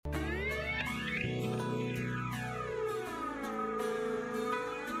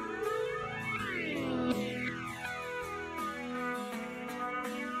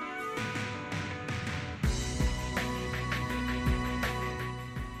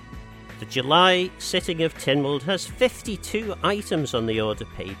The July sitting of Tynwald has 52 items on the order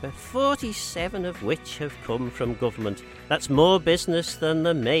paper, 47 of which have come from government. That's more business than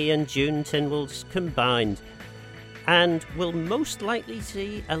the May and June Tynwalds combined, and will most likely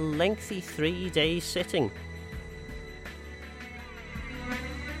see a lengthy 3-day sitting.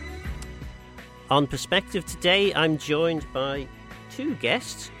 On Perspective today, I'm joined by two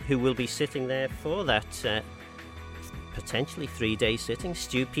guests who will be sitting there for that potentially 3-day sitting.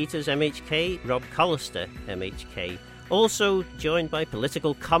 Stu Peters, MHK, Rob Collister, MHK. Also joined by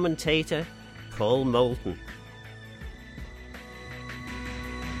political commentator Paul Moulton.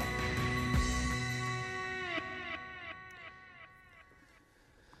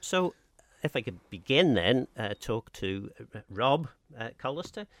 So, if I could begin then, talk to Rob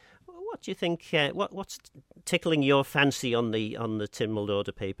Collister. What do you think? What's tickling your fancy on the Tynwald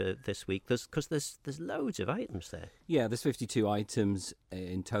order paper this week? Because there's loads of items there. Yeah, there's 52 items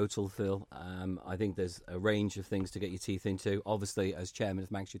in total, Phil. I think there's a range of things to get your teeth into. Obviously, as chairman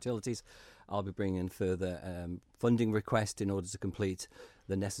of Manx Utilities, I'll be bringing in further funding requests in order to complete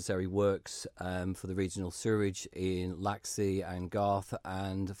the necessary works for the regional sewerage in Laxey and Garth,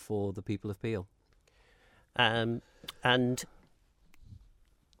 and for the people of Peel. And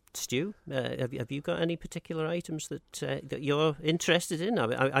Stu, have you got any particular items that you're interested in?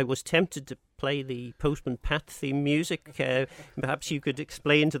 I was tempted to play the Postman Pat theme music. Perhaps you could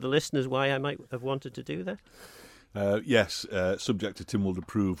explain to the listeners why I might have wanted to do that. Yes, subject to Tynwald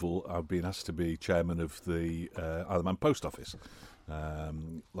approval, I've been asked to be chairman of the Isle of Man Post Office.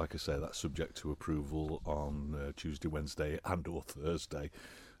 Like I say, that's subject to approval on Tuesday, Wednesday and or Thursday.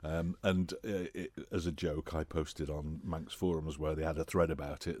 As a joke, I posted on Manx forums where they had a thread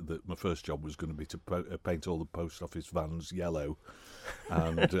about it that my first job was going to be to paint all the post office vans yellow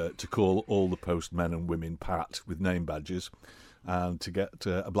and to call all the postmen and women Pat with name badges, and to get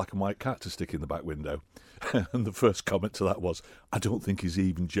a black and white cat to stick in the back window. And the first comment to that was, I don't think he's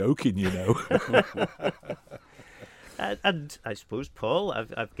even joking, you know. And I suppose, Paul,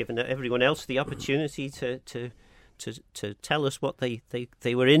 I've given everyone else the opportunity to tell us what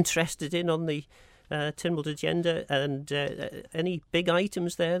they were interested in on the Tynwald agenda, and any big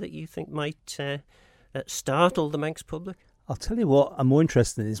items there that you think might startle the Manx public. I'll tell you what I'm more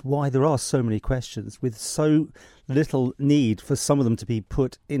interested in is why there are so many questions with so little need for some of them to be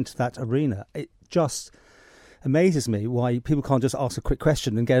put into that arena. It just amazes me why people can't just ask a quick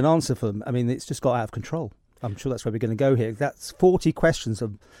question and get an answer for them. I mean, it's just got out of control. I'm sure that's where we're going to go here. That's 40 questions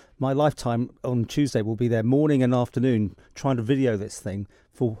of my lifetime. On Tuesday, we'll be there morning and afternoon trying to video this thing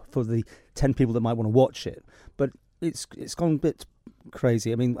for the 10 people that might want to watch it. But it's gone a bit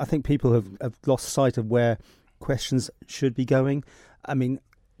crazy. I mean, I think people have lost sight of where questions should be going. I mean,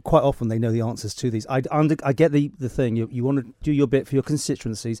 quite often they know the answers to these. I get the thing. You want to do your bit for your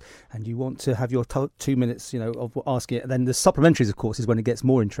constituencies, and you want to have your 2 minutes, of asking it. And then the supplementaries, of course, is when it gets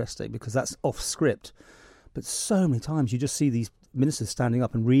more interesting because that's off script. But so many times you just see these ministers standing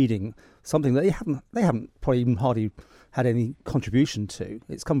up and reading something that they haven't probably even hardly had any contribution to.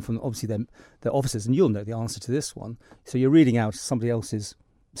 It's come from obviously their officers, and you'll know the answer to this one. So you're reading out somebody else's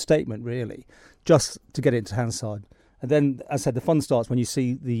statement, really, just to get it into Hansard. And then, as I said, the fun starts when you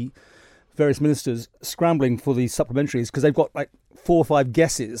see the various ministers scrambling for these supplementaries because they've got like 4 or 5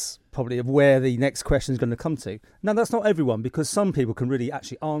 guesses probably of where the next question is going to come to. Now, that's not everyone, because some people can really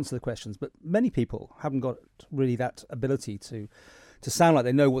actually answer the questions, but many people haven't got really that ability to sound like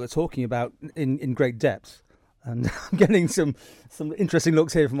they know what they're talking about in great depth. And I'm getting some interesting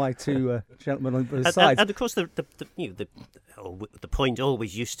looks here from my two gentlemen on both sides. And of course, the point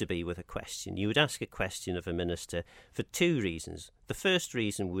always used to be with a question. You would ask a question of a minister for 2 reasons. The first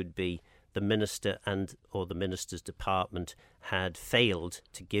reason would be the minister or the minister's department had failed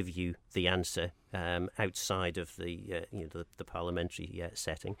to give you the answer outside of the parliamentary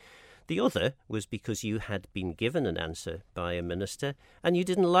setting. The other was because you had been given an answer by a minister and you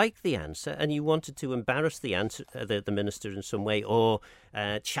didn't like the answer and you wanted to embarrass the minister in some way, or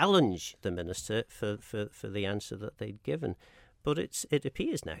challenge the minister for the answer that they'd given. But it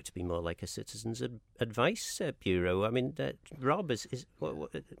appears now to be more like a citizens' advice bureau. I mean, Rob,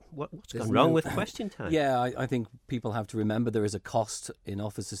 what's gone wrong with question time? Yeah, I think people have to remember there is a cost in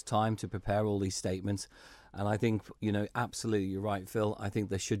officers' time to prepare all these statements. And I think, absolutely you're right, Phil. I think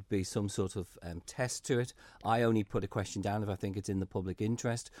there should be some sort of test to it. I only put a question down if I think it's in the public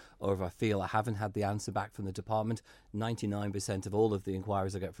interest, or if I feel I haven't had the answer back from the department. 99% of all of the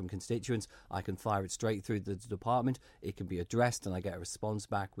inquiries I get from constituents, I can fire it straight through the department. It can be addressed and I get a response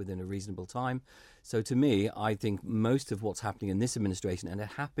back within a reasonable time. So to me, I think most of what's happening in this administration, and it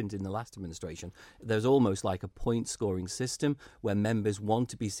happened in the last administration, there's almost like a point scoring system where members want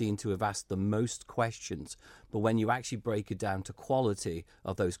to be seen to have asked the most questions. But when you actually break it down to quality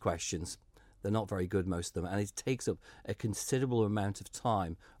of those questions, they're not very good, most of them, and it takes up a considerable amount of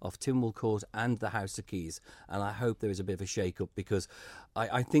time of Tynwald Court and the House of Keys. And I hope there is a bit of a shake-up, because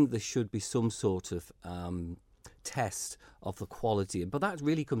I think there should be some sort of test of the quality. But that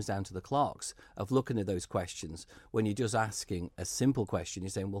really comes down to the clerks of looking at those questions. When you're just asking a simple question,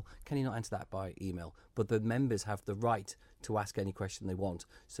 you're saying, well, can you not answer that by email? But the members have the right to ask any question they want.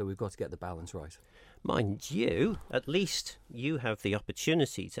 So we've got to get the balance right. Mind you, at least you have the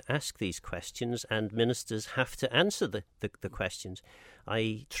opportunity to ask these questions, and ministers have to answer the questions.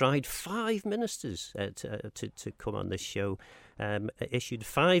 I tried 5 ministers to come on this show, issued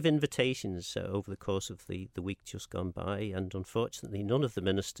 5 invitations over the course of the week just gone by, and unfortunately none of the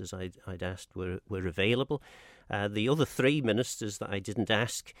ministers I'd asked were available. The other 3 ministers that I didn't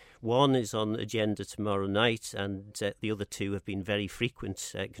ask, one is on agenda tomorrow night, and the other 2 have been very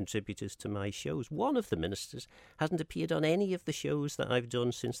frequent contributors to my shows. One of the ministers hasn't appeared on any of the shows that I've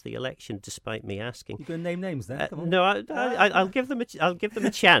done since the election, despite me asking. You going to name names then? Come on. No, I'll give them a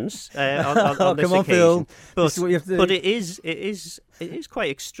chance on this come on, occasion. Phil. But, This is what you have to do. but it is quite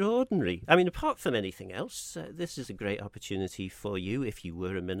extraordinary. I mean, apart from anything else, this is a great opportunity for you, if you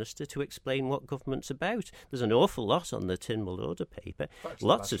were a minister, to explain what government's about. There's an awful lot on the Tynwald Order paper.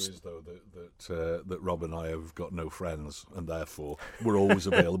 Lots of is, though, that Rob and I have got no friends, and therefore we're always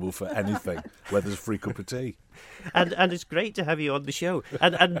available for anything, whether it's a free cup of tea. And it's great to have you on the show.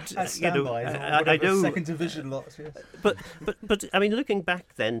 And you know, I know second division lots. Yes. But I mean, looking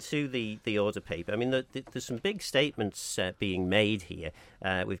back then to the Order paper, I mean, there's some big statements being made here.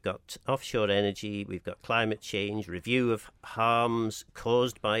 We've got offshore energy, we've got climate change, review of harms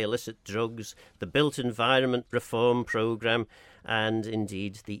caused by illicit drugs, the built environment reform programme, and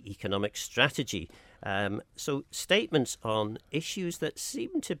indeed the economic strategy. So statements on issues that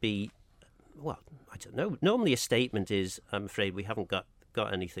seem to be, well, I don't know. Normally a statement is, I'm afraid we haven't got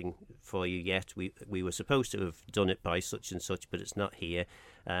anything for you yet. We were supposed to have done it by such and such, but it's not here.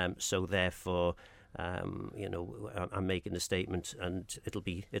 So therefore, I'm making a statement, and it'll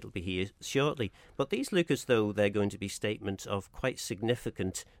be here shortly. But these look as though they're going to be statements of quite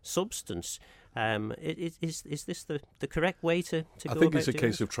significant substance. Is this the correct way to go about it? I think it's a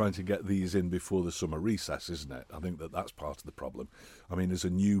case of trying to get these in before the summer recess, isn't it? I think that's part of the problem. I mean, as a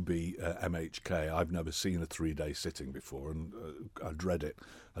newbie MHK, I've never seen a 3-day sitting before, and I dread it.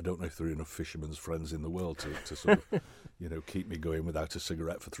 I don't know if there are enough fishermen's friends in the world to sort of, keep me going without a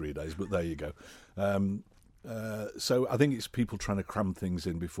cigarette for 3 days, but there you go. So I think it's people trying to cram things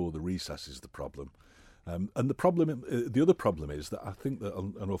in before the recess is the problem. And the other problem is that I think that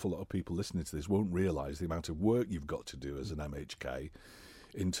an awful lot of people listening to this won't realise the amount of work you've got to do as an MHK,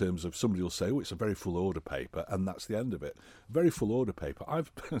 in terms of somebody will say, oh, it's a very full order paper, and that's the end of it. Very full order paper.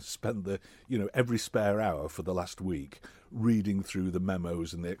 I've spent every spare hour for the last week reading through the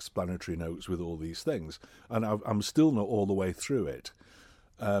memos and the explanatory notes with all these things, and I'm still not all the way through it.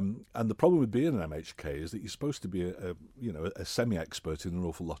 And the problem with being an MHK is that you're supposed to be a semi-expert in an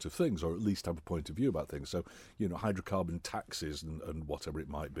awful lot of things, or at least have a point of view about things. So, hydrocarbon taxes and whatever it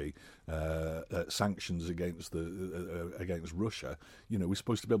might be, sanctions against Russia. We're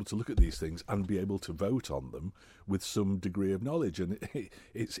supposed to be able to look at these things and be able to vote on them with some degree of knowledge, and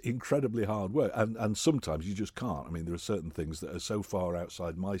it's incredibly hard work. And sometimes you just can't. I mean, there are certain things that are so far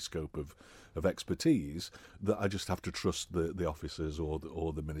outside my scope of expertise that I just have to trust the officers or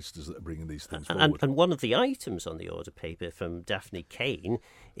the ministers that are bringing these things forward. And one of the items on the order paper from Daphne Kane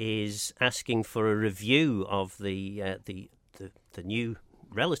is asking for a review of the new,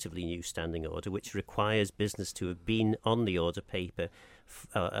 relatively new standing order, which requires business to have been on the order paper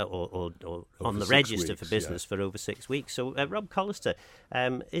or on the register for business for over 6 weeks. So, Rob Collister,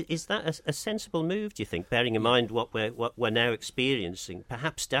 is that a sensible move, do you think, bearing in mind what we're now experiencing?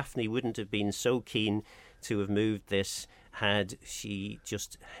 Perhaps Daphne wouldn't have been so keen to have moved this had she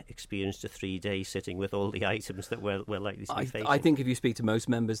just experienced a 3-day sitting with all the items that we're likely to be facing. I think if you speak to most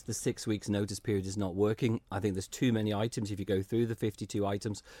members, the 6 weeks notice period is not working. I think there's too many items. If you go through the 52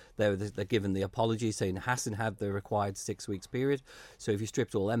 items, they're given the apology saying it hasn't had the required 6 weeks period. So if you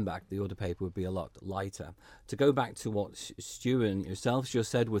stripped all them back, the order paper would be a lot lighter. To go back to what Stu and yourselves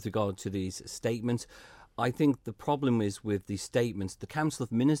just said with regard to these statements, I think the problem is with these statements, the Council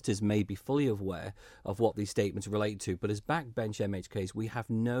of Ministers may be fully aware of what these statements relate to, but as backbench MHKs, we have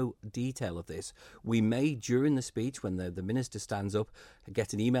no detail of this. We may, during the speech, when the minister stands up,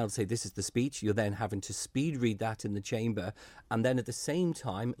 get an email to say this is the speech. You're then having to speed read that in the chamber, and then at the same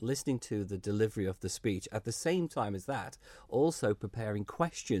time listening to the delivery of the speech. At the same time as that, also preparing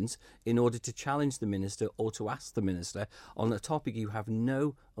questions in order to challenge the minister or to ask the minister on a topic you have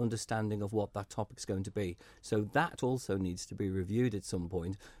no understanding of what that topic's going to be. So that also needs to be reviewed at some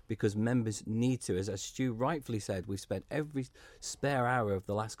point, because members need to, as Stu rightfully said, we've spent every spare hour of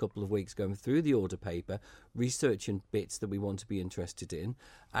the last couple of weeks going through the order paper, researching bits that we want to be interested in,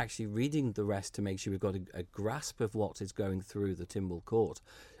 actually reading the rest to make sure we've got a grasp of what is going through the Tynwald Court.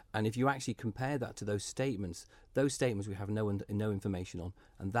 And if you actually compare that to those statements we have no information on,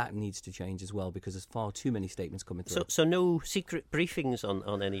 and that needs to change as well, because there's far too many statements coming through. So no secret briefings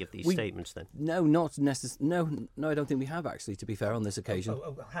on any of these statements then? No, not necessarily. No, I don't think we have, actually, to be fair, on this occasion.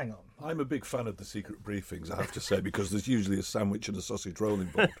 Hang on. I'm a big fan of the secret briefings, I have to say, because there's usually a sandwich and a sausage roll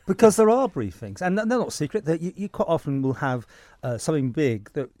involved. Because there are briefings, and they're not secret. You quite often will have something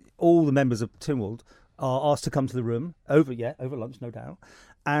big that all the members of Tynwald are asked to come to the room over lunch, no doubt,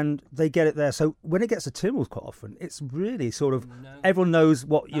 and they get it there. So when it gets to Tynwald, quite often it's really sort of everyone knows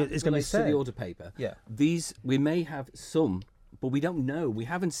what is going to be said. To the order paper, yeah. These we may have some, but we don't know. We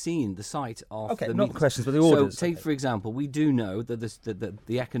haven't seen the site of the not meetings. the questions, but the orders. So, take for example, we do know that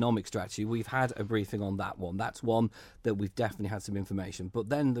the economic strategy. We've had a briefing on that one. That's one that we've definitely had some information. But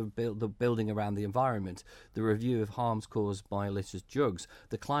then the building around the environment, the review of harms caused by illicit drugs,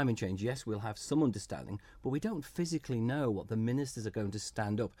 the climate change. Yes, we'll have some understanding, but we don't physically know what the ministers are going to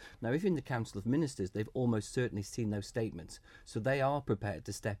stand up. Now, if in the Council of Ministers, they've almost certainly seen those statements, so they are prepared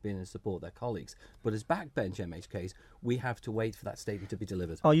to step in and support their colleagues. But as backbench MHKs, we have to wait for that statement to be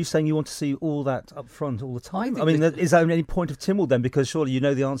delivered. Are you saying you want to see all that up front all the time? I mean, is there any point of Tynwald then? Because surely you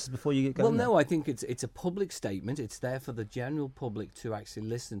know the answers before you get going. Well, no, I think it's a public statement. It's there for the general public to actually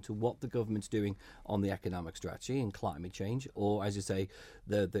listen to what the government's doing on the economic strategy and climate change, or, as you say,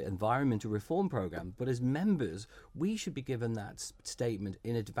 the environmental reform programme. But as members, we should be given that statement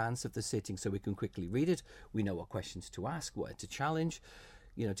in advance of the sitting so we can quickly read it. We know what questions to ask, what to challenge,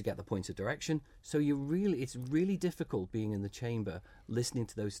 to get the points of direction. So it's really difficult being in the chamber, listening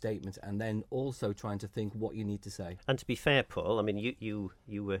to those statements, and then also trying to think what you need to say. And to be fair, Paul, I mean, you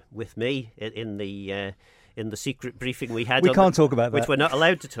were with me in the secret briefing we had. We can't talk about that, which we're not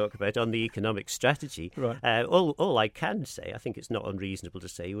allowed to talk about, on the economic strategy. Right. All I can say, I think it's not unreasonable to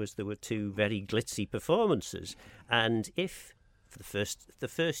say, was there were two very glitzy performances, and if for the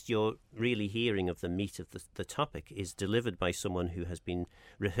first you're really hearing of the meat of the topic is delivered by someone who has been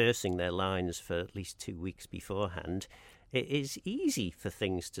rehearsing their lines for at least 2 weeks beforehand, it is easy for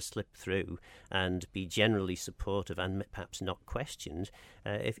things to slip through and be generally supportive and perhaps not questioned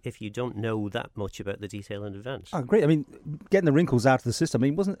if you don't know that much about the detail in advance. I agree. I mean, getting the wrinkles out of the system. I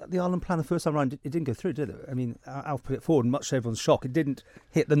mean, wasn't the Ireland Plan the first time around? It didn't go through, did it? I mean, Alf put it forward, much to everyone's shock. It didn't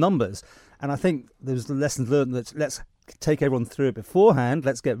hit the numbers. And I think there's the lessons learned that let's take everyone through it beforehand.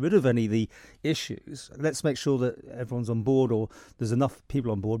 Let's get rid of any of the issues. Let's make sure that everyone's on board, or there's enough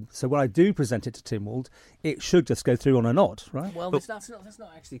people on board. So when I do present it to Tynwald, it should just go through on a nod, right? Well, that's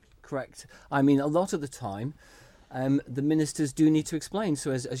not actually correct. I mean, a lot of the time, the ministers do need to explain.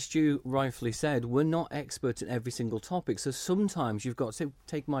 So as Stu rightfully said, we're not experts in every single topic. So sometimes you've got to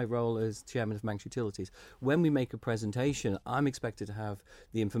take my role as chairman of Manx Utilities. When we make a presentation, I'm expected to have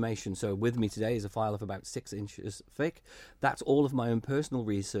the information. So with me today is a file of about 6 inches thick. That's all of my own personal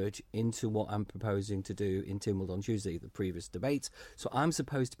research into what I'm proposing to do in Tynwald on Tuesday, the previous debates. So I'm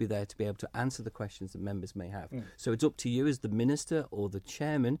supposed to be there to be able to answer the questions that members may have. So it's up to you as the minister or the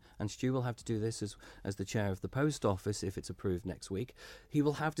chairman, and Stu will have to do this as the chair of the Post Office if it's approved next week. He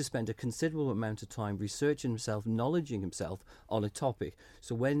will have to spend a considerable amount of time researching himself, knowledging himself on a topic.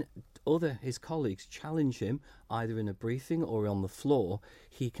 So when his colleagues challenge him, either in a briefing or on the floor,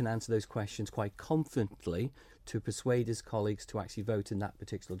 he can answer those questions quite confidently to persuade his colleagues to actually vote in that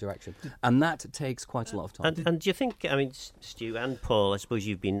particular direction. And that takes quite a lot of time. And do you think, I mean, Stu and Paul, I suppose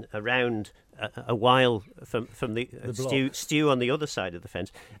you've been around a while from the Stu on the other side of the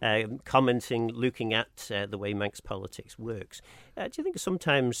fence, commenting, looking at the way Manx politics works. Do you think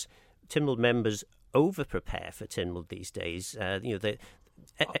sometimes Tynwald members over-prepare for Tynwald these days?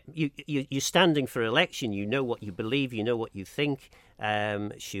 You're standing for election. You know what you believe. You know what you think.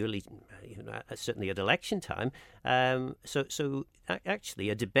 Surely, certainly at election time. So actually,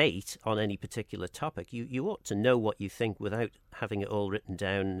 a debate on any particular topic, you ought to know what you think without having it all written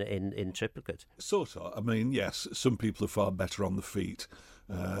down in triplicate. Sort of. I mean, yes, some people are far better on the feet.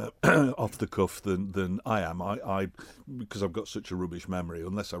 off the cuff than I am. I because I've got such a rubbish memory,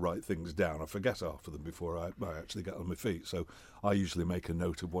 unless I write things down, I forget half of them before I actually get on my feet. So I usually make a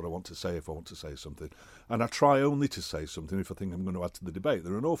note of what I want to say if I want to say something. And I try only to say something if I think I'm going to add to the debate.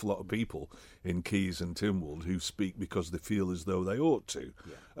 There are an awful lot of people in Keys and Tynwald who speak because they feel as though they ought to,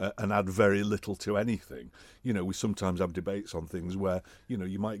 and add very little to anything. You know, we sometimes have debates on things where, you know,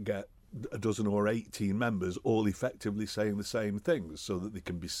 you might get a dozen or 18 members all effectively saying the same things so that they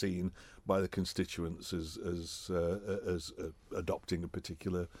can be seen by the constituents as adopting a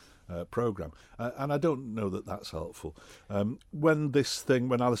particular programme. And I don't know that that's helpful. When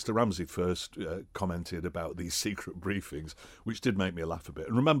Alistair Ramsey first commented about these secret briefings, which did make me laugh a bit,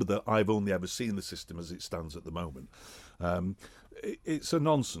 and remember that I've only ever seen the system as it stands at the moment, it's a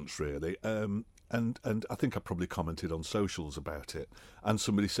nonsense, really. And I think I probably commented on socials about it, and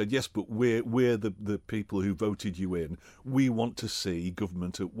somebody said, yes, but we're the people who voted you in. We want to see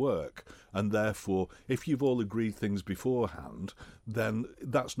government at work, and therefore, if you've all agreed things beforehand, then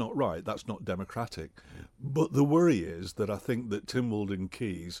that's not right. That's not democratic. But the worry is that I think that Tynwald and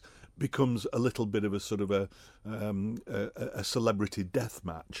Keys becomes a little bit of a sort of a celebrity death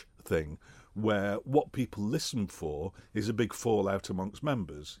match thing, where what people listen for is a big fallout amongst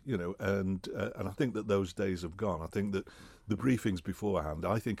members, you know, and I think that those days have gone. I think that the briefings beforehand,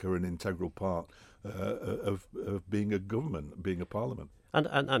 I think, are an integral part of being a government, being a parliament.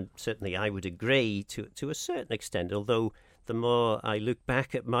 And certainly I would agree to a certain extent, although the more I look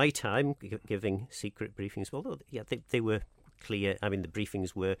back at my time giving secret briefings, although they were clear. I mean, the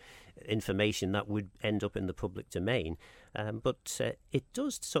briefings were information that would end up in the public domain, but it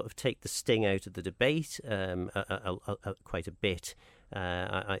does sort of take the sting out of the debate quite a bit.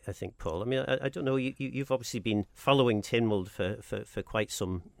 I think, Paul. I mean, I don't know. You've obviously been following Tynwald for quite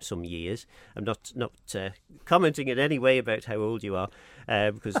some years. I'm not commenting in any way about how old you are,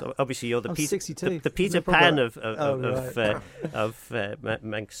 because obviously you're the Peter Pan of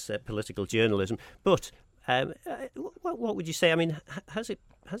Manx political journalism. But what would you say? I mean, has it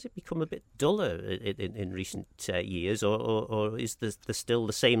become a bit duller in recent years, or is there still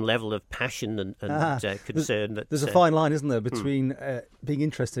the same level of passion and concern? There's a fine line, isn't there, between being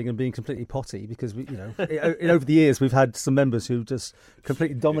interesting and being completely potty? Because over the years we've had some members who just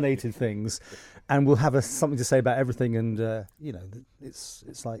completely dominated things, and will have something to say about everything. And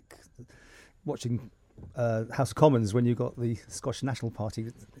it's like watching House of Commons when you got the Scottish National Party,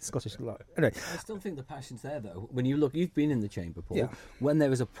 Scottish. Anyway, I still think the passion's there, though. When you look, you've been in the chamber, Paul. Yeah. When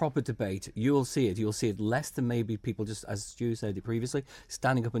there is a proper debate, you'll see it. You'll see it less than maybe people just, as Stu said it previously,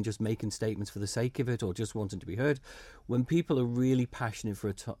 standing up and just making statements for the sake of it or just wanting to be heard. When people are really passionate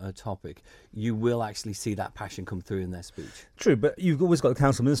for a topic, you will actually see that passion come through in their speech. True, but you've always got the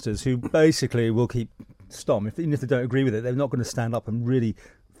council ministers who basically will keep stom. Even if they don't agree with it, they're not going to stand up and really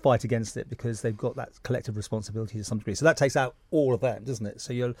fight against it because they've got that collective responsibility to some degree. So that takes out all of them, doesn't it?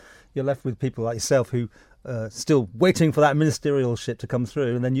 So you're left with people like yourself who still waiting for that ministerialship to come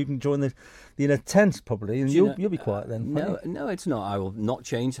through, and then you can join the inner tent probably, and you'll be quiet then. No, it's not. I will not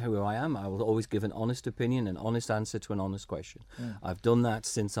change who I am. I will always give an honest opinion, an honest answer to an honest question. Yeah. I've done that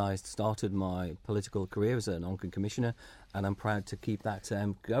since I started my political career as an Onken Commissioner, and I'm proud to keep that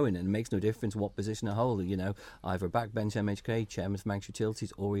going. And it makes no difference what position I hold. You know, either a backbench MHK, chairman of Manx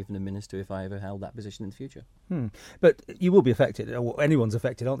Utilities, or even a minister if I ever held that position in the future. But you will be affected, or anyone's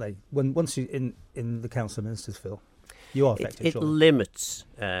affected, aren't they? Once you in the council of ministers, Phil, you are affected. It limits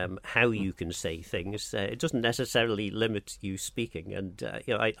how you can say things. It doesn't necessarily limit you speaking. And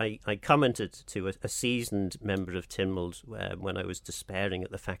I commented to a seasoned member of Tynwald when I was despairing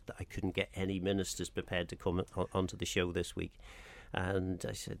at the fact that I couldn't get any ministers prepared to come onto the show this week, and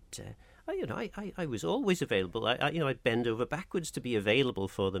I said, I was always available. I'd bend over backwards to be available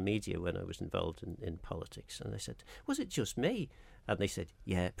for the media when I was involved in politics. And I said, was it just me? And they said,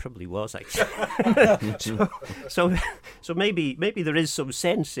 yeah, it probably was, actually. so maybe there is some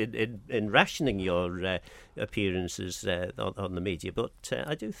sense in rationing your appearances on the media. But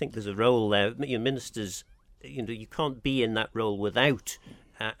I do think there's a role there. Ministers, you can't be in that role without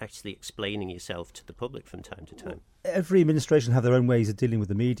actually explaining yourself to the public from time to time. Every administration have their own ways of dealing with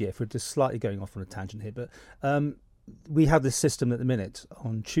the media. If we're just slightly going off on a tangent here, but we have this system at the minute.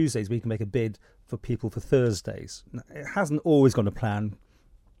 On Tuesdays, we can make a bid for people for Thursdays. Now, it hasn't always gone to plan.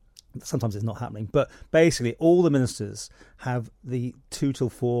 Sometimes it's not happening. But basically, all the ministers have the 2 till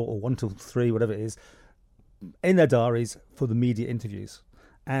 4 or 1 till 3, whatever it is, in their diaries for the media interviews.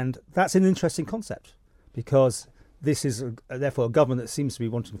 And that's an interesting concept because this is therefore a government that seems to be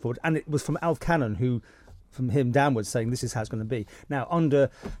wanting forward. And it was from Alf Cannon who, from him downwards, saying this is how it's going to be. Now, under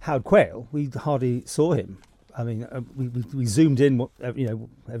Howard Quayle, we hardly saw him I mean, we zoomed in,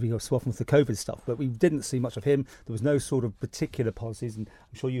 every so often with the COVID stuff, but we didn't see much of him. There was no sort of particular policies, and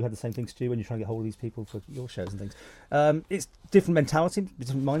I'm sure you had the same thing, Stu, when you're trying to get hold of these people for your shows and things. It's different mentality,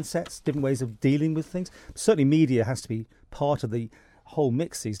 different mindsets, different ways of dealing with things. Certainly media has to be part of the whole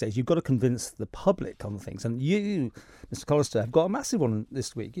mix these days. You've got to convince the public on things, and you, Mr. Collister, have got a massive one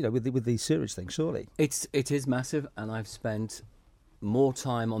this week, with the sewage thing, surely. It is massive, and I've spent more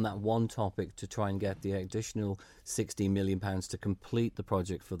time on that one topic to try and get the additional £16 million to complete the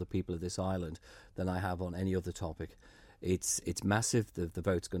project for the people of this island than I have on any other topic. It's massive. The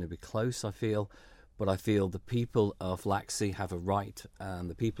vote's going to be close, I feel, but I feel the people of Laxey have a right, and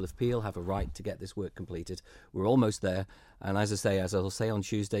the people of Peel have a right to get this work completed. We're almost there, and as I'll say on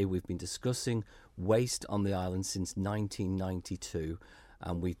Tuesday, we've been discussing waste on the island since 1992.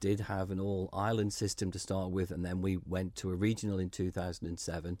 And we did have an all-island system to start with, and then we went to a regional in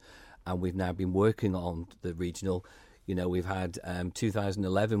 2007, and we've now been working on the regional. We've had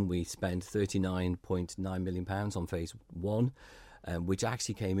 2011, we spent £39.9 million on phase one, which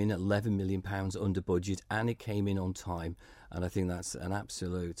actually came in at £11 million under budget, and it came in on time. And I think that's an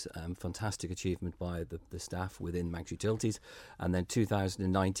absolute fantastic achievement by the staff within Manx Utilities. And then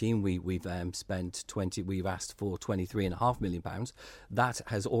 2019, we've asked for £23.5 million. That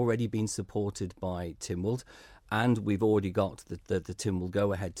has already been supported by Tynwald. And we've already got the Tynwald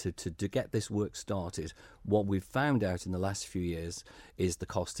go-ahead to get this work started. What we've found out in the last few years is the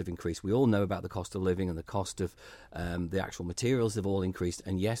costs have increased. We all know about the cost of living, and the cost of the actual materials have all increased.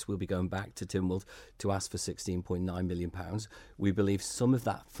 And yes, we'll be going back to Tynwald to ask for £16.9 million. We believe some of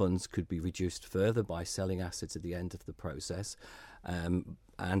that funds could be reduced further by selling assets at the end of the process, and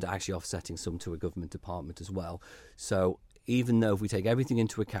actually offsetting some to a government department as well. So even though if we take everything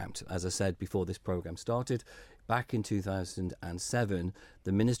into account, as I said before this programme started, back in 2007,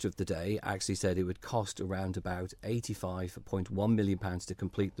 the Minister of the day actually said it would cost around about £85.1 million to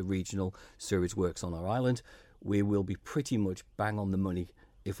complete the regional sewage works on our island. We will be pretty much bang on the money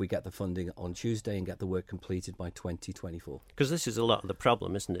if we get the funding on Tuesday and get the work completed by 2024. Because this is a lot of the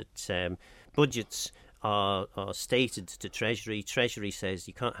problem, isn't it? Budgets are stated to Treasury. Treasury says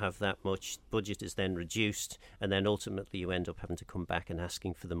you can't have that much. Budget is then reduced, and then ultimately you end up having to come back and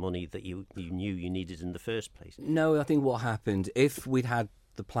asking for the money that you knew you needed in the first place. No, I think what happened, if we'd had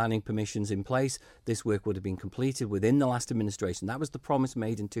the planning permissions in place, this work would have been completed within the last administration. That was the promise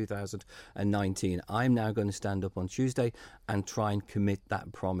made in 2019. I'm now going to stand up on Tuesday and try and commit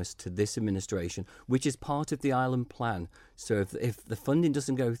that promise to this administration, which is part of the island plan. So if the funding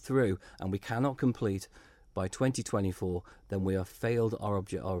doesn't go through and we cannot complete by 2024, then we have failed our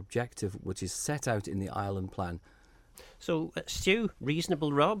objective, which is set out in the island plan. So, Stu,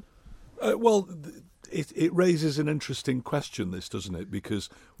 reasonable, Rob? It raises an interesting question, this, doesn't it? Because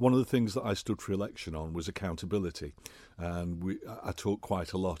one of the things that I stood for election on was accountability. And I talk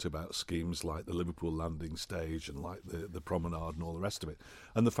quite a lot about schemes like the Liverpool landing stage and like the promenade and all the rest of it.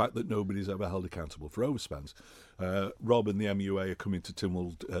 And the fact that nobody's ever held accountable for overspends. Rob and the MUA are coming to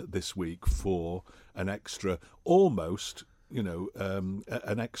Tynwald this week for an extra almost...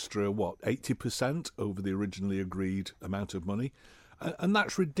 an extra, 80% over the originally agreed amount of money. And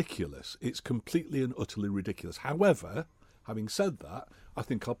that's ridiculous. It's completely and utterly ridiculous. However, having said that, I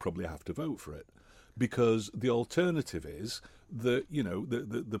think I'll probably have to vote for it, because the alternative is that,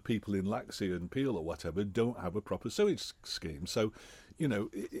 the people in Laxey and Peel or whatever don't have a proper sewage scheme. So,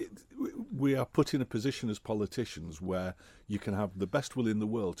 we are put in a position as politicians where you can have the best will in the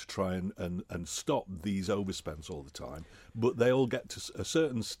world to try and stop these overspends all the time, but they all get to a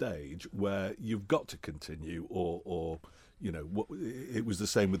certain stage where you've got to continue or it was the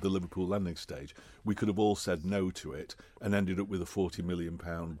same with the Liverpool landing stage. We could have all said no to it and ended up with a £40 million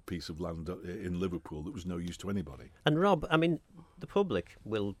piece of land in Liverpool that was no use to anybody. And Rob, I mean, the public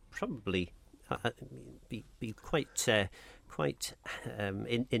will probably be quite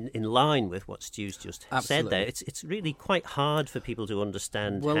in line with what Stu's just said there. It's really quite hard for people to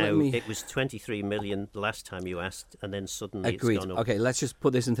understand how it was 23 million the last time you asked, and then suddenly Agreed. It's gone up. Okay, let's just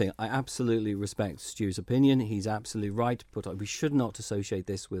put this in thing. I absolutely respect Stu's opinion. He's absolutely right, but we should not associate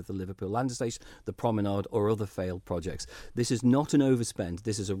this with the Liverpool landing station, the promenade, or other failed projects. This is not an overspend.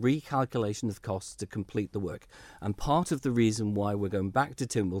 This is a recalculation of costs to complete the work. And part of the reason why we're going back to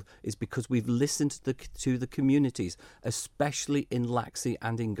Tynwald is because we've listened to the communities, especially in Laxey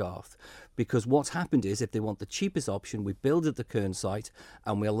and in Garth. because what's happened is if they want the cheapest option, we build at the Cairn site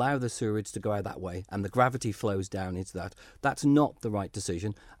and we allow the sewerage to go out that way and the gravity flows down into that. That's not the right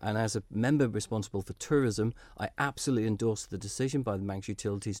decision, and as a member responsible for tourism, I absolutely endorse the decision by the Manx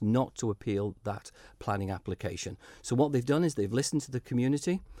Utilities not to appeal that planning application. So what they've done is they've listened to the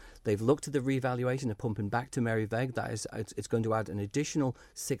community, they've looked at the revaluation of pumping back to Meriveg. That is, it's going to add an additional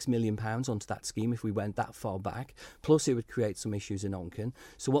 £6 million onto that scheme if we went that far back, plus it would create some issues in Onken.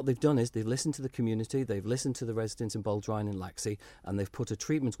 So what they've done is they've listened to the community, they've listened to the residents in Baldrine and Laxey, and they've put a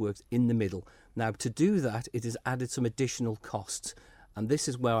treatment works in the middle. Now, to do that, it has added some additional costs, and this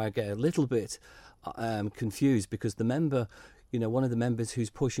is where I get a little bit confused, because the member, one of the members who's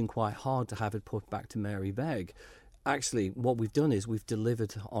pushing quite hard to have it put back to Meriveg, actually, what we've done is we've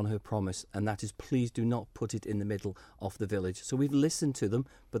delivered on her promise, and that is please do not put it in the middle of the village. So we've listened to them,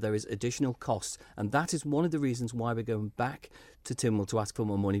 but there is additional costs, and that is one of the reasons why we're going back to Tynwald to ask for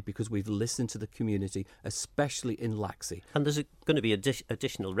more money, because we've listened to the community, especially in Laxey. And there's going to be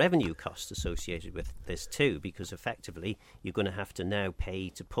additional revenue costs associated with this too, because effectively you're going to have to now pay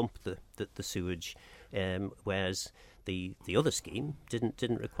to pump the sewage, whereas the other scheme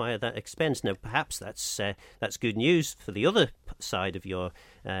didn't require that expense. Now, perhaps that's good news for the other side of your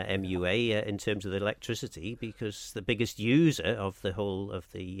MUA in terms of the electricity, because the biggest user of the whole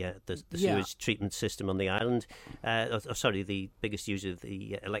of the sewage treatment system on the island, the biggest user of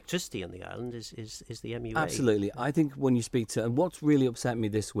the electricity on the island is the MUA. Absolutely. I think when you speak to, and what's really upset me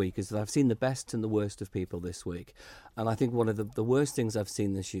this week is that I've seen the best and the worst of people this week. And I think one of the worst things I've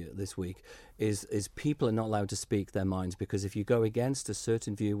seen this week is people are not allowed to speak their minds, because if you go against a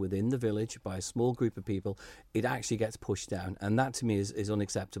certain view within the village by a small group of people, it actually gets pushed down. And that to me is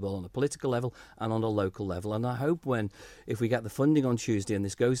unacceptable on a political level and on a local level. And I hope if we get the funding on Tuesday and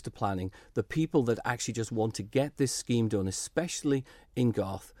this goes to planning, the people that actually just want to get this scheme done, especially in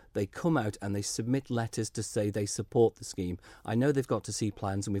Garth, they come out and they submit letters to say they support the scheme. I know they've got to see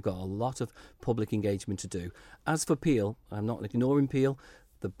plans, and we've got a lot of public engagement to do. As for Peel, I'm not ignoring Peel.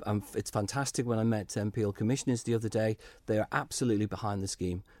 It's fantastic. When I met Peel commissioners the other day, they are absolutely behind the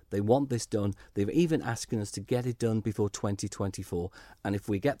scheme. They want this done. They've even asking us to get it done before 2024. And if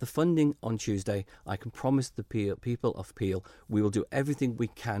we get the funding on Tuesday, I can promise the people of Peel we will do everything we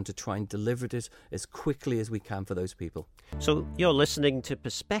can to try and deliver it as quickly as we can for those people. So you're listening to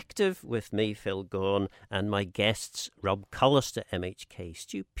Perspective with me, Phil Gaughan, and my guests, Rob Collister, MHK,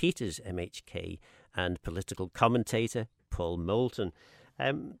 Stu Peters, MHK, and political commentator Paul Moulton.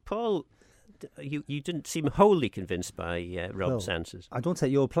 Paul, you didn't seem wholly convinced by Rob's answers. I don't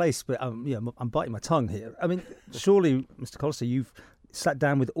take your place, but I'm biting my tongue here. I mean, surely, Mr. Collister, you've sat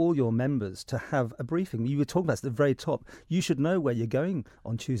down with all your members to have a briefing. You were talking about at the very top. You should know where you're going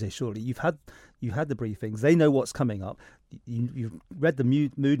on Tuesday, surely. You've had the briefings. They know what's coming up. You've read the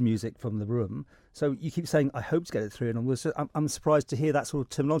mood music from the room. So you keep saying, I hope to get it through. And I'm surprised to hear that sort of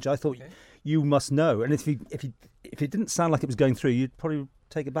terminology. I thought you must know. And if it didn't sound like it was going through, you'd probably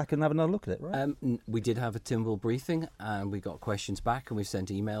take it back and have another look at it, right? We did have a Tynwald briefing, and we got questions back, and we've sent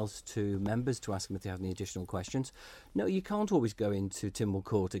emails to members to ask them if they have any additional questions. No, you can't always go into Tynwald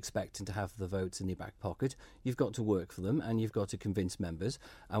Court expecting to have the votes in your back pocket. You've got to work for them, and you've got to convince members.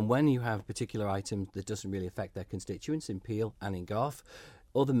 And when you have a particular item that doesn't really affect their constituents in Peel and in Garth,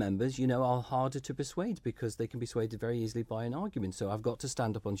 other members, are harder to persuade, because they can be persuaded very easily by an argument. So I've got to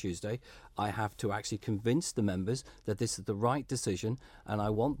stand up on Tuesday. I have to actually convince the members that this is the right decision, and I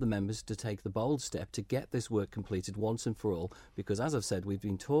want the members to take the bold step to get this work completed once and for all, because as I've said, we've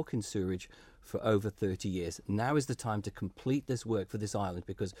been talking sewerage for over 30 years. Now is the time to complete this work for this island,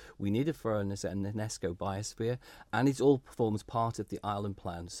 because we need it for an UNESCO biosphere, and it all forms part of the island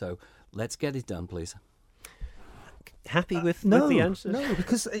plan. So let's get it done, please. Happy with the answer? No,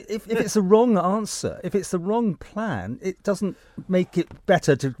 because if it's a wrong answer, if it's the wrong plan, it doesn't make it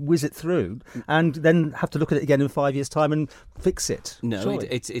better to whiz it through and then have to look at it again in 5 years' time and fix it. No,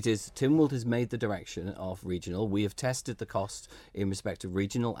 it is. Tynwald has made the direction of regional. We have tested the cost in respect of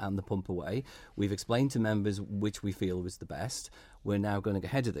regional and the pump away. We've explained to members which we feel was the best. We're now going to go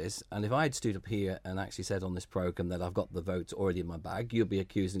ahead of this. And if I had stood up here and actually said on this programme that I've got the votes already in my bag, you'd be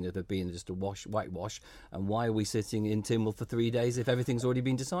accusing it of being just a whitewash. And why are we sitting in Tynwald for 3 days if everything's already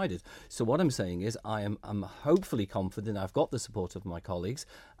been decided? So what I'm saying is I'm hopefully confident I've got the support of my colleagues,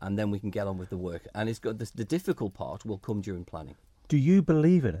 and then we can get on with the work. And it's got the difficult part will come during planning. Do you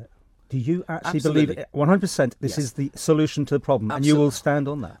believe in it? Do you actually Absolutely. believe it? 100% this is the solution to the problem, and you will stand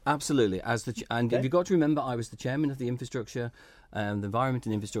on that? Absolutely. And you've got to remember, I was the chairman of the infrastructure the Environment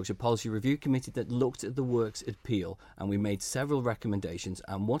and Infrastructure Policy Review Committee that looked at the works at Peel, and we made several recommendations.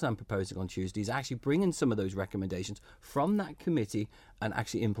 And what I'm proposing on Tuesday is actually bring in some of those recommendations from that committee and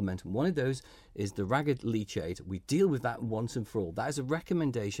actually implement them. One of those is the ragged leachate. We deal with that once and for all. That is a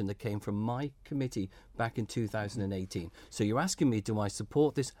recommendation that came from my committee back in 2018. So you're asking me, do I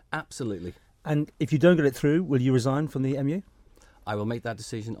support this? Absolutely. And if you don't get it through, will you resign from the MU? I will make that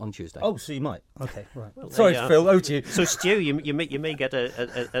decision on Tuesday. Oh, so you might. Okay, right. Well, Sorry, Phil, over to you. So, Stu, you may get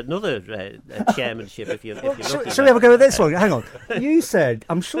another chairmanship if you're lucky. Shall we have a go at this one? Hang on. You said,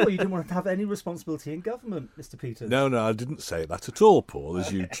 I'm sure you didn't want to have any responsibility in government, Mr. Peters. No, I didn't say that at all, Paul.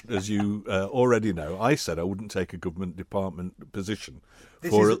 As you already know, I said I wouldn't take a government department position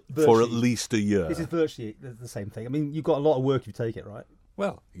for at least a year. This is virtually the same thing. I mean, you've got a lot of work if you take it, right?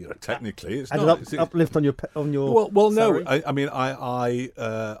 Well, technically, it's and not. an uplift on your Well, salary? no. I mean,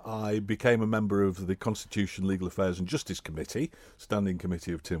 I became a member of the Constitution, Legal Affairs and Justice Committee, Standing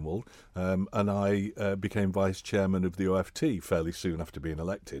Committee of Tynwald, and I became vice chairman of the OFT fairly soon after being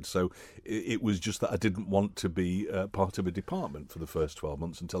elected. So it was just that I didn't want to be part of a department for the first 12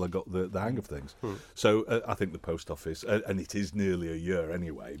 months until I got the hang of things. So I think the post office, and it is nearly a year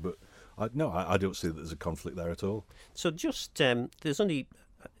anyway, but. I don't see that there's a conflict there at all. So just, there's only,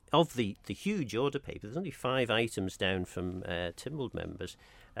 of the huge order paper, there's only 5 items down from Tynwald members,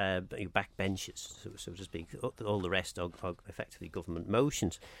 backbenchers, so to speak. All the rest are effectively government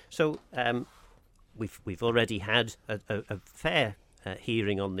motions. So we've already had a fair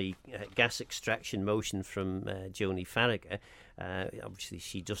hearing on the gas extraction motion from Joni Farragher. Obviously,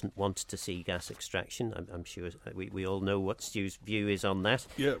 she doesn't want to see gas extraction. I'm sure we all know what Stu's view is on that.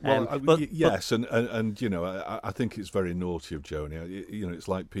 Yeah, well, yes, and you know, I think it's very naughty of Joni. You know, it's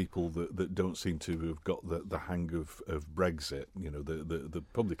like people that don't seem to have got the hang of Brexit. You know, the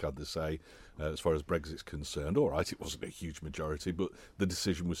public had to say, as far as Brexit's concerned, all right, it wasn't a huge majority, but the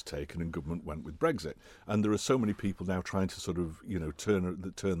decision was taken and government went with Brexit. And there are so many people now trying to sort of, you know, turn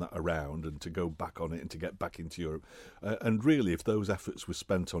that around and to go back on it and to get back into Europe. And really, if those efforts were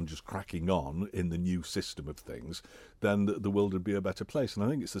spent on just cracking on in the new system of things, then the world would be a better place. And I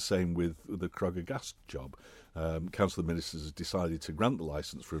think it's the same with the Crogger gas job. Council of Ministers has decided to grant the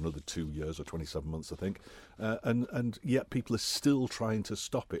licence for another 2 years or 27 months, I think, and yet people are still trying to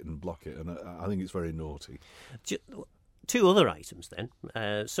stop it and block it, and I think it's very naughty. 2 other items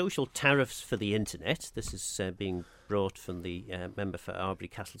then. Social tariffs for the internet. This is being brought from the member for Arbury,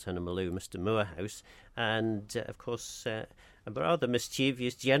 Castleton and Maloo, Mr Moorhouse, and of course a rather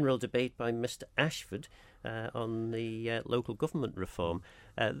mischievous general debate by Mr Ashford on the local government reform.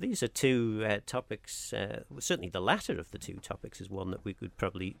 These are 2 topics, certainly the latter of the 2 topics is one that we could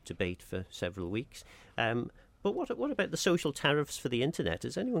probably debate for several weeks. But what about the social tariffs for the internet?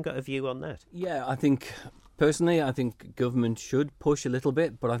 Has anyone got a view on that? Yeah, I think government should push a little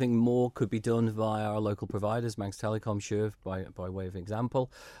bit, but I think more could be done via our local providers, Manx Telecom, Sure, by way of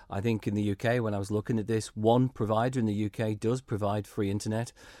example. I think in the UK, when I was looking at this, one provider in the UK does provide free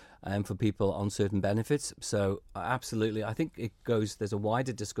internet for people on certain benefits. So absolutely, I think there's a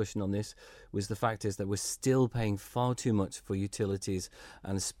wider discussion on this, was the fact is that we're still paying far too much for utilities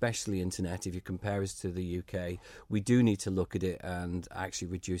and especially internet. If you compare us to the UK, we do need to look at it and actually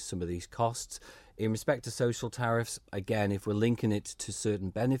reduce some of these costs. In respect to social tariffs, again, if we're linking it to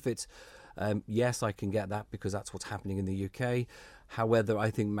certain benefits, yes, I can get that because that's what's happening in the UK. However,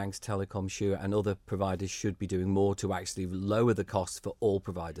 I think Manx Telecom, Sure and other providers should be doing more to actually lower the costs for all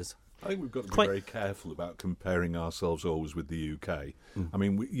providers. I think we've got to be very careful about comparing ourselves always with the UK. I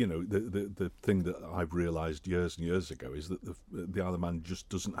mean, the thing that I've realised years and years ago is that the Isle of Man just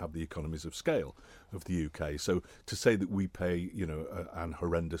doesn't have the economies of scale of the UK. So to say that we pay, an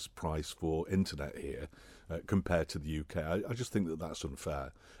horrendous price for internet here compared to the UK, I just think that that's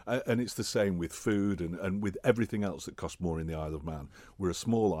unfair. And it's the same with food and with everything else that costs more in the Isle of Man. We're a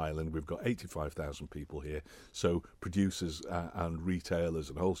small island. We've got 85,000 people here. So producers and retailers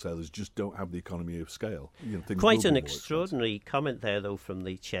and wholesalers just don't have the economy of scale. Quite an extraordinary comment there, though, from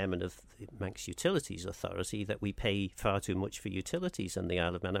the chairman of the Manx Utilities Authority, that we pay far too much for utilities in the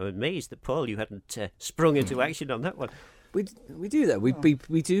Isle of Man. I'm amazed that, Paul, you hadn't sprung into action on that one. We do that.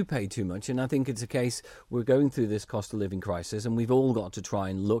 We do pay too much, and I think it's a case we're going through this cost of living crisis, and we've all got to try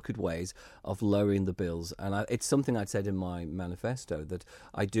and look at ways of lowering the bills. And it's something I'd said in my manifesto, that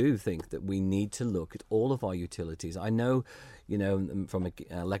I do think that we need to look at all of our utilities. I know, from an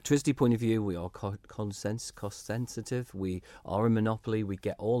electricity point of view, we are cost sensitive. We are a monopoly. We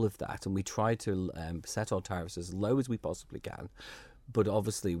get all of that, and we try to set our tariffs as low as we possibly can. But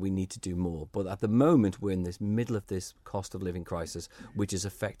obviously we need to do more. But at the moment we're in this middle of this cost of living crisis, which is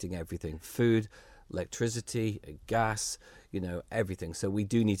affecting everything: food, electricity, gas, everything. So we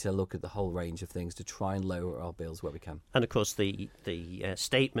do need to look at the whole range of things to try and lower our bills where we can. And of course, the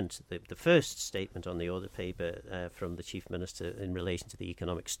statement, the first statement on the audit paper from the Chief Minister in relation to the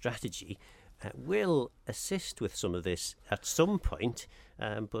economic strategy will assist with some of this at some point.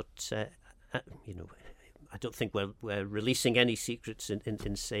 But I don't think we're releasing any secrets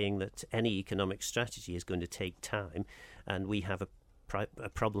in saying that any economic strategy is going to take time, and we have a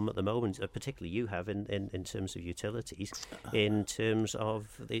problem at the moment, particularly you have in terms of utilities, in terms of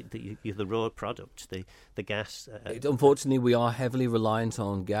the raw product, the gas. Unfortunately, we are heavily reliant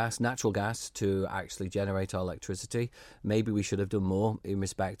on natural gas, to actually generate our electricity. Maybe we should have done more in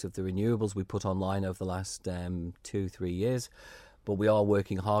respect of the renewables we put online over the last 2-3 years. But we are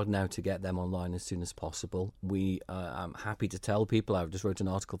working hard now to get them online as soon as possible. I'm happy to tell people, I just wrote an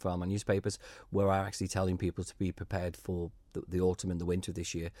article for my newspapers where I'm actually telling people to be prepared for the autumn and the winter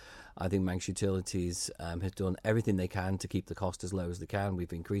this year. I think Manx Utilities has done everything they can to keep the cost as low as they can.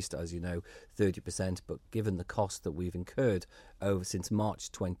 We've increased, as you know, 30%, but given the cost that we've incurred since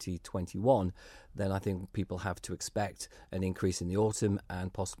March 2021, then I think people have to expect an increase in the autumn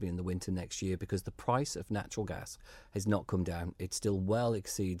and possibly in the winter next year, because the price of natural gas has not come down. It still well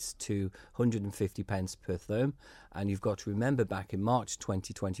exceeds 250 pence per therm, and you've got to remember back in March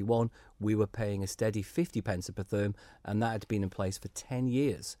 2021 we were paying a steady 50 pence per therm, and that had been in place for 10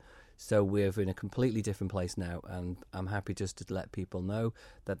 years. So we're in a completely different place now, and I'm happy just to let people know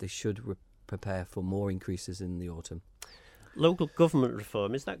that they should prepare for more increases in the autumn. Local government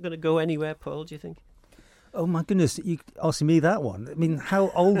reform, is that going to go anywhere, Paul, do you think? Oh my goodness, you asking me that one. I mean, how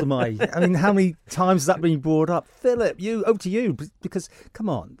old am I? I mean, how many times has that been brought up? Philip, over to you, because, come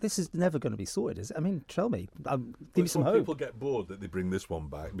on, this is never going to be sorted, is it? I mean, tell me, give me some hope. People get bored that they bring this one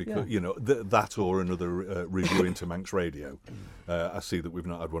back, because, that or another review into Manx Radio. I see that we've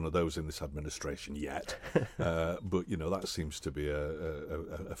not had one of those in this administration yet. But, that seems to be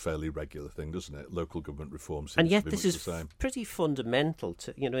a fairly regular thing, doesn't it? Local government reform seems and yet to be this much is the same. Pretty fundamental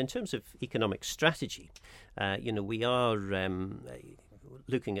to, in terms of economic strategy. We are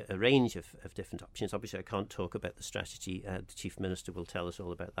looking at a range of different options. Obviously, I can't talk about the strategy. The Chief Minister will tell us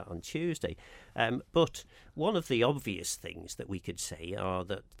all about that on Tuesday. But one of the obvious things that we could say are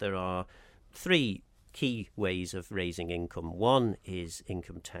that there are 3 key ways of raising income. One is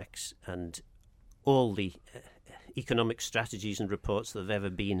income tax, and all the economic strategies and reports that have ever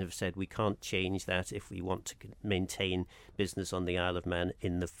been have said we can't change that if we want to maintain business on the Isle of Man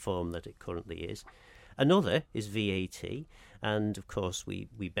in the form that it currently is. Another is VAT, and of course we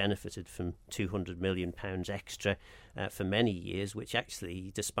benefited from £200 million extra for many years, which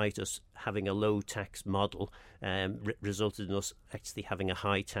actually, despite us having a low tax model, resulted in us actually having a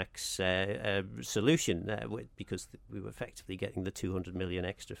high tax solution, because we were effectively getting the 200 million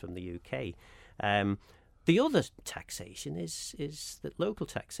extra from the UK. The other taxation is the local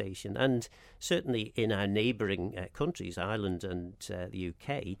taxation, and certainly in our neighbouring countries, Ireland and the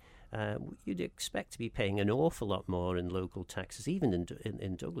UK, you'd expect to be paying an awful lot more in local taxes. Even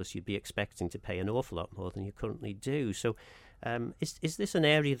in Douglas, you'd be expecting to pay an awful lot more than you currently do. So is this an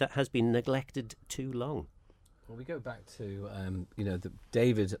area that has been neglected too long? Well, we go back to,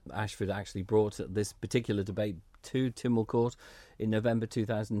 David Ashford actually brought this particular debate to Tynwald Court in November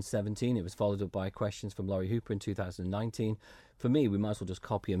 2017. It was followed up by questions from Laurie Hooper in 2019. For me, we might as well just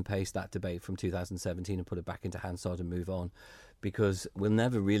copy and paste that debate from 2017 and put it back into Hansard and move on, because we're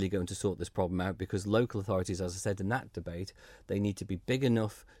never really going to sort this problem out, because local authorities, as I said in that debate, they need to be big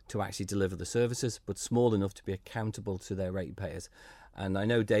enough to actually deliver the services, but small enough to be accountable to their ratepayers. And I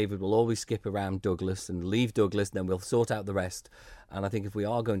know David will always skip around Douglas and leave Douglas, and then we'll sort out the rest. And I think if we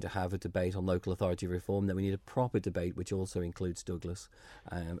are going to have a debate on local authority reform, then we need a proper debate which also includes Douglas.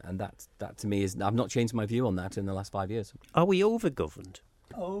 And that to me is, I've not changed my view on that in the last 5 years. Are we over-governed?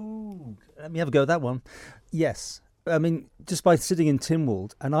 Oh, let me have a go at that one. Yes. I mean, just by sitting in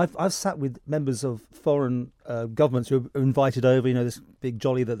Tynwald, and I've sat with members of foreign governments who are invited over, this big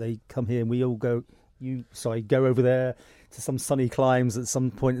jolly that they come here, and we all go over there to some sunny climes at some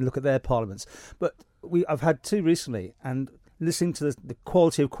point and look at their parliaments. But I've had 2 recently, and listening to the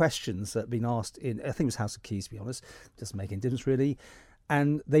quality of questions that have been asked in, I think it was House of Keys, to be honest, doesn't make any difference really,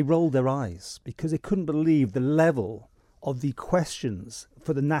 and they rolled their eyes because they couldn't believe the level of the questions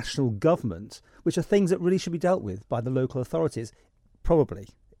for the national government, which are things that really should be dealt with by the local authorities, probably.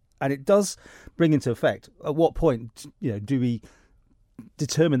 And it does bring into effect, at what point, do we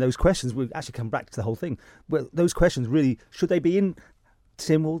determine those questions? We'll actually come back to the whole thing. Well, those questions really, should they be in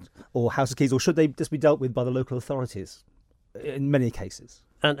Tynwald or House of Keys, or should they just be dealt with by the local authorities in many cases?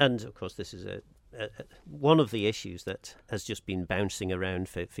 And of course, this is one of the issues that has just been bouncing around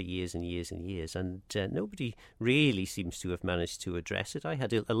for years and years and years, and nobody really seems to have managed to address it. I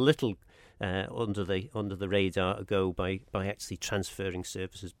had a little under the radar go by actually transferring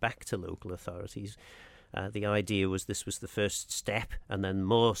services back to local authorities. The idea was this was the first step, and then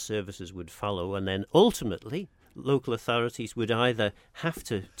more services would follow, and then ultimately local authorities would either have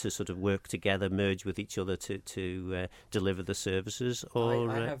to sort of work together, merge with each other to deliver the services,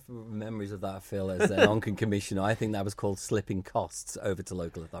 or... I have memories of that, Phil, as an Onken Commissioner. I think that was called slipping costs over to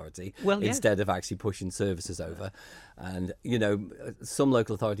local authority instead of actually pushing services over. And, you know, some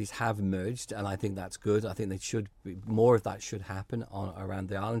local authorities have merged, and I think that's good. I think they should be, more of that should happen around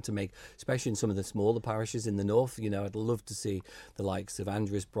the island to make, especially in some of the smaller parishes in the north. You know, I'd love to see the likes of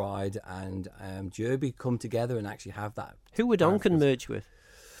Andrews Bride and Derby come together and actually have that. Who would Onken merge with?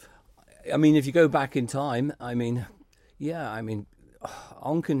 I mean, if you go back in time, Onken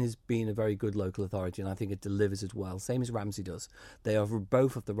has been a very good local authority, and I think it delivers as well, same as Ramsey does. They are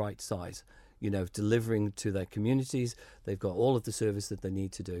both of the right size, you know, delivering to their communities. They've got all of the service that they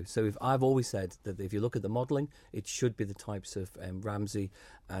need to do. So I've always said that if you look at the modelling, it should be the types of Ramsey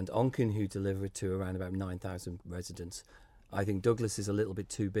and Onken who deliver it to around about 9,000 residents. I think Douglas is a little bit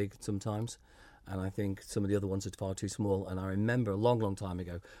too big sometimes, and I think some of the other ones are far too small. And I remember a long, long time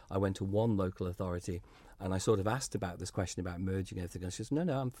ago, I went to one local authority and I sort of asked about this question about merging everything. And she says, no,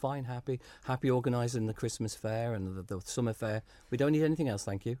 I'm fine, happy organising the Christmas fair and the summer fair. We don't need anything else,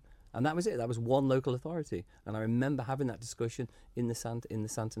 thank you. And that was it. That was one local authority. And I remember having that discussion in the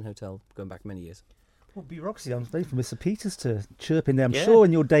Santon Hotel, going back many years. Well, bureaucracy, I'm waiting for Mr. Peters to chirp in there. I'm sure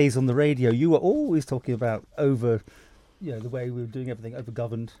in your days on the radio, you were always talking about the way we were doing everything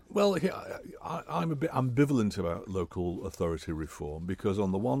over-governed. Well, I'm a bit ambivalent about local authority reform, because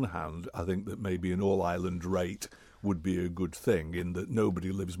on the one hand, I think that maybe an all-island rate would be a good thing, in that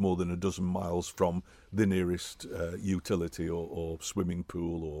nobody lives more than a dozen miles from the nearest utility or swimming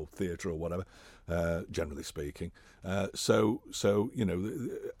pool or theatre or whatever, generally speaking. So you know,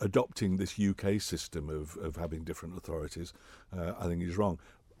 adopting this UK system of having different authorities, I think is wrong.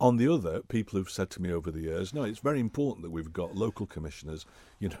 On the other, people have said to me over the years, no, it's very important that we've got local commissioners,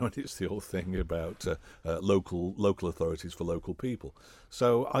 you know, and it's the whole thing about local authorities for local people.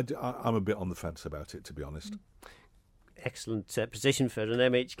 So I'm a bit on the fence about it, to be honest. Excellent position for an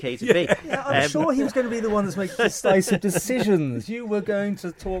MHK to be. Yeah, I'm sure he was going to be the one that's making decisive decisions. You were going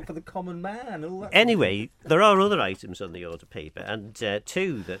to talk for the common man. All that anyway, there are other items on the order paper, and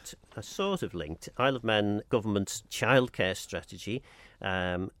two that are sort of linked. Isle of Man Government's childcare strategy,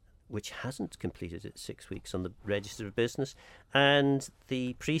 which hasn't completed its 6 weeks on the Register of Business, and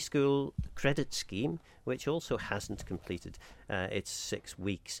the preschool credit scheme, which also hasn't completed its 6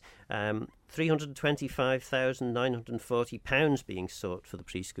 weeks. £325,940 being sought for the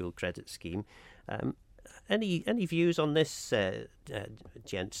preschool credit scheme. Any views on this,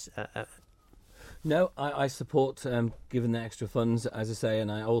 gents? No, I support giving the extra funds, as I say, and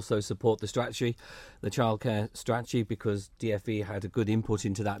I also support the strategy, the childcare strategy, because DFE had a good input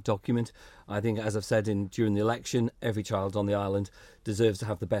into that document. I think, as I've said during the election, every child on the island deserves to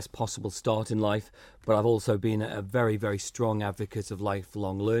have the best possible start in life, but I've also been a very, very strong advocate of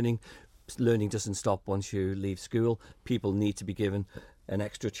lifelong learning. Learning doesn't stop once you leave school. People need to be given an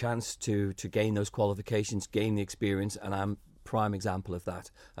extra chance to gain those qualifications, gain the experience, and I'm prime example of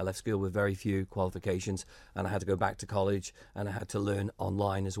that. I left school with very few qualifications, and I had to go back to college, and I had to learn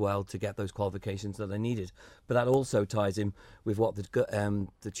online as well to get those qualifications that I needed. But that also ties in with what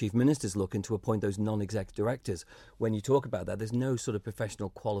the Chief Minister's looking to appoint those non-exec directors. When you talk about that, there's no sort of professional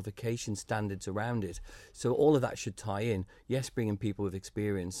qualification standards around it. So all of that should tie in. Yes, bringing people with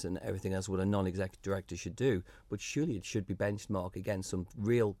experience and everything else what a non-exec director should do, but surely it should be benchmarked against some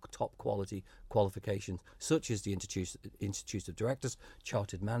real top quality qualifications, such as the Institute of Directors,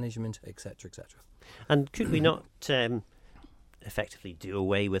 Chartered Management, etc., etc. And could we not effectively do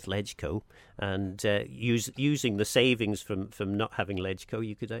away with LegCo and using the savings from not having LegCo,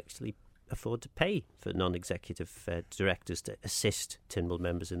 you could actually afford to pay for non-executive directors to assist Tynwald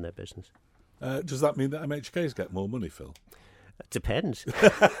members in their business? Does that mean that MHKs get more money, Phil? Depends.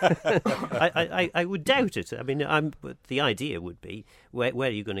 I would doubt it. I mean, the idea would be where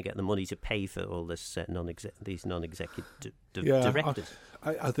are you going to get the money to pay for all this these non-executive directors?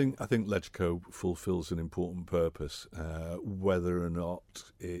 I think LegCo fulfills an important purpose. Whether or not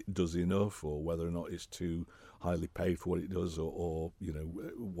it does enough, or whether or not it's too highly paid for what it does, or you know,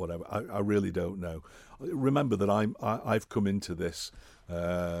 whatever, I really don't know. Remember that I've come into this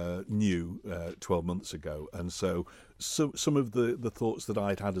new 12 months ago, and so some of the thoughts that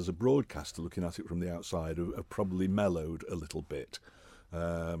I'd had as a broadcaster looking at it from the outside have probably mellowed a little bit.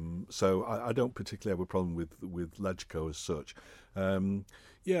 So I don't particularly have a problem with LegCo as such.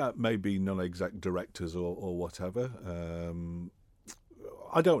 Maybe non-exec directors or whatever.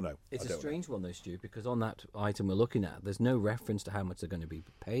 I don't know. It's a strange one, though, Stu, because on that item we're looking at, there's no reference to how much they're going to be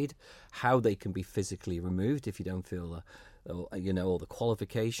paid, how they can be physically removed if you don't feel, all the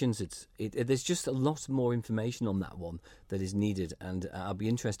qualifications. There's just a lot more information on that one that is needed, and I'll be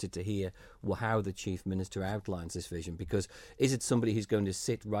interested to hear how the Chief Minister outlines this vision, because is it somebody who's going to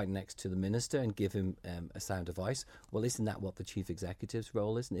sit right next to the Minister and give him a sound advice? Well, isn't that what the Chief Executive's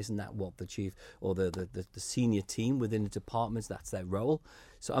role is? And isn't that what the Chief or the senior team within the departments, that's their role?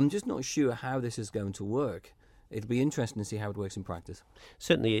 So I'm just not sure how this is going to work. It'll be interesting to see how it works in practice.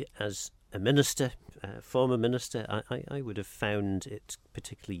 Certainly, as a minister, former minister, I would have found it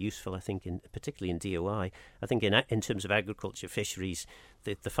particularly useful. I think, particularly in DOI. I think in terms of agriculture, fisheries,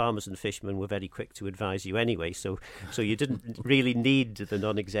 the farmers and fishermen were very quick to advise you anyway. So you didn't really need the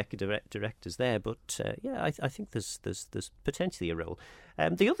non-executive directors there. But I think there's potentially a role.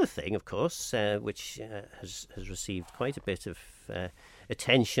 The other thing, of course, which has received quite a bit of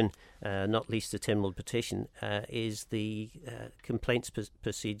attention, not least the Tynwald petition, is the complaints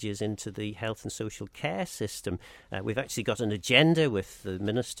procedures into the health and social care system. We've actually got an agenda with the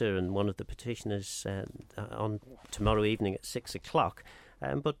Minister and one of the petitioners on tomorrow evening at 6:00.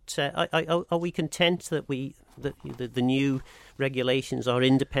 But are we content that the new regulations are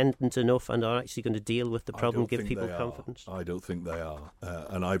independent enough and are actually going to deal with the problem, give people confidence? I don't think they are.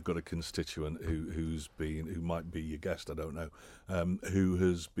 And I've got a constituent who might be your guest, I don't know, who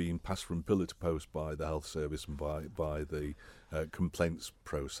has been passed from pillar to post by the health service and by the complaints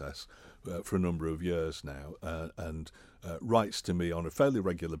process for a number of years now, and writes to me on a fairly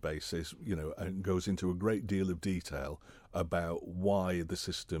regular basis, and goes into a great deal of detail about why the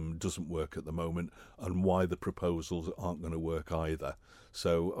system doesn't work at the moment and why the proposals aren't going to work either.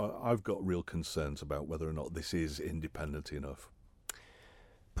 So I've got real concerns about whether or not this is independent enough.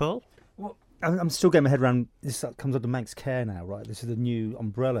 Paul? Well, I'm still getting my head around this. Comes under Manx Care now, right? This is the new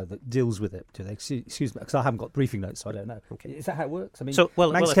umbrella that deals with it. Do they? Excuse me, because I haven't got briefing notes, so I don't know. Okay. Is that how it works? I mean,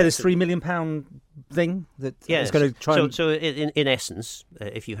 Manx Care, this £3 million thing that is going to try. So in essence,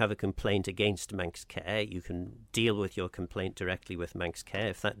 if you have a complaint against Manx Care, you can deal with your complaint directly with Manx Care.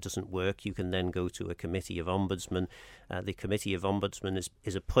 If that doesn't work, you can then go to a committee of ombudsmen. The committee of ombudsmen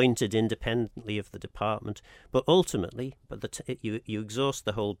is appointed independently of the department, but ultimately, you exhaust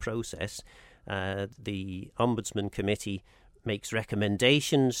the whole process. The Ombudsman Committee makes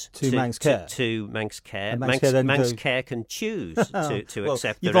recommendations to Manx Care. And Manx Care can choose to accept the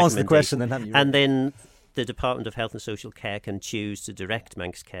recommendation. You've answered the question then, haven't you? And then the Department of Health and Social Care can choose to direct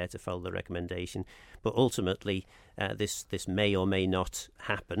Manx Care to follow the recommendation. But ultimately, this may or may not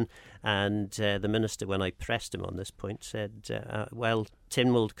happen. And the Minister, when I pressed him on this point, said,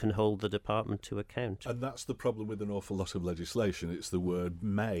 Tynwald can hold the department to account. And that's the problem with an awful lot of legislation. It's the word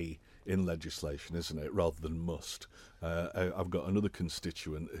may in legislation, isn't it, rather than must. I've got another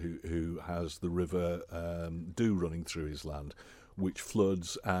constituent who has the River Doo running through his land, which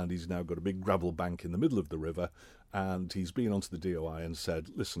floods, and he's now got a big gravel bank in the middle of the river, and he's been onto the DOI and said,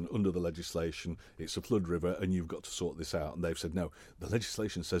 listen, under the legislation, it's a flood river and you've got to sort this out. And they've said, no, the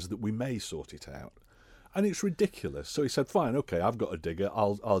legislation says that we may sort it out. And it's ridiculous. So he said, fine, okay, I've got a digger,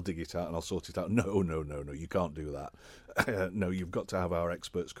 I'll dig it out and I'll sort it out. No, you can't do that. No, you've got to have our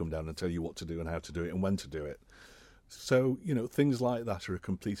experts come down and tell you what to do and how to do it and when to do it. So, things like that are a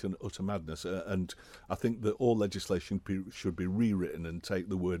complete and utter madness. And I think that all legislation should be rewritten and take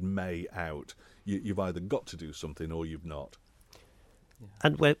the word may out. You've either got to do something or you've not. Yeah.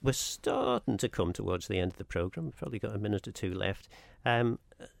 And we're starting to come towards the end of the programme. We've probably got a minute or two left.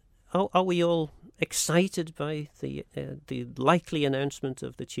 Are we all excited by the likely announcement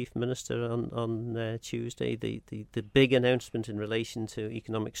of the Chief Minister on Tuesday, the big announcement in relation to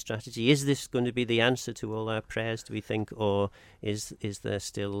economic strategy? Is this going to be the answer to all our prayers, do we think, or is there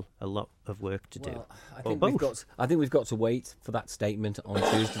still a lot of work to do? I think we've got to wait for that statement on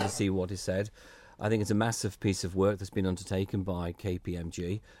Tuesday to see what is said. I think it's a massive piece of work that's been undertaken by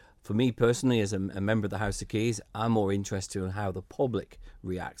KPMG. For me personally, as a member of the House of Keys, I'm more interested in how the public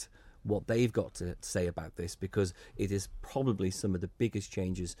react, what they've got to say about this, because it is probably some of the biggest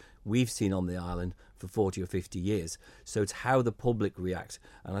changes we've seen on the island for 40 or 50 years. So it's how the public react.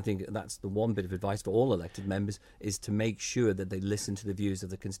 And I think that's the one bit of advice for all elected members, is to make sure that they listen to the views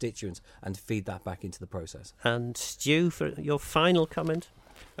of the constituents and feed that back into the process. And Stu, for your final comment?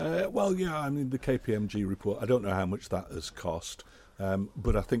 The KPMG report, I don't know how much that has cost,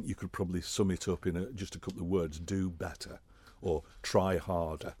 but I think you could probably sum it up in just a couple of words: do better or try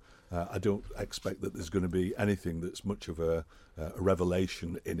harder. I don't expect that there's going to be anything that's much of a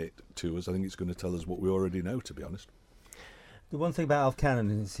revelation in it to us. I think it's going to tell us what we already know, to be honest. The one thing about Alf Cannon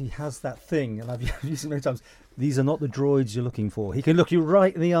is he has that thing, and I've used it many times. These are not the droids you're looking for. He can look you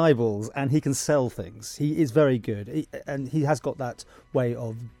right in the eyeballs, and he can sell things. He is very good, and he has got that way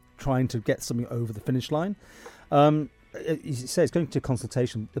of trying to get something over the finish line. He says going to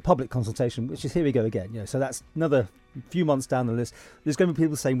consultation, the public consultation, which is here we go again. So that's another few months down the list. There's going to be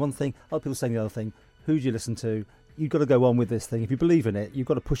people saying one thing, other people saying the other thing. Who do you listen to? You've got to go on with this thing. If you believe in it, you've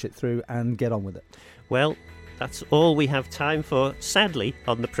got to push it through and get on with it. Well, that's all we have time for, sadly,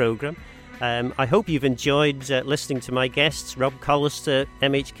 on the programme. I hope you've enjoyed listening to my guests, Rob Collister,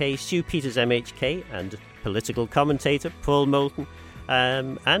 MHK, Stu Peters, MHK, and political commentator Paul Moulton.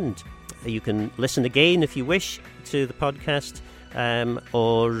 And you can listen again if you wish to the podcast,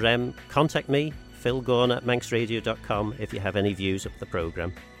 or contact me, Phil Gorn at manxradio.com, if you have any views of the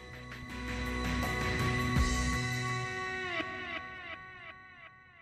programme.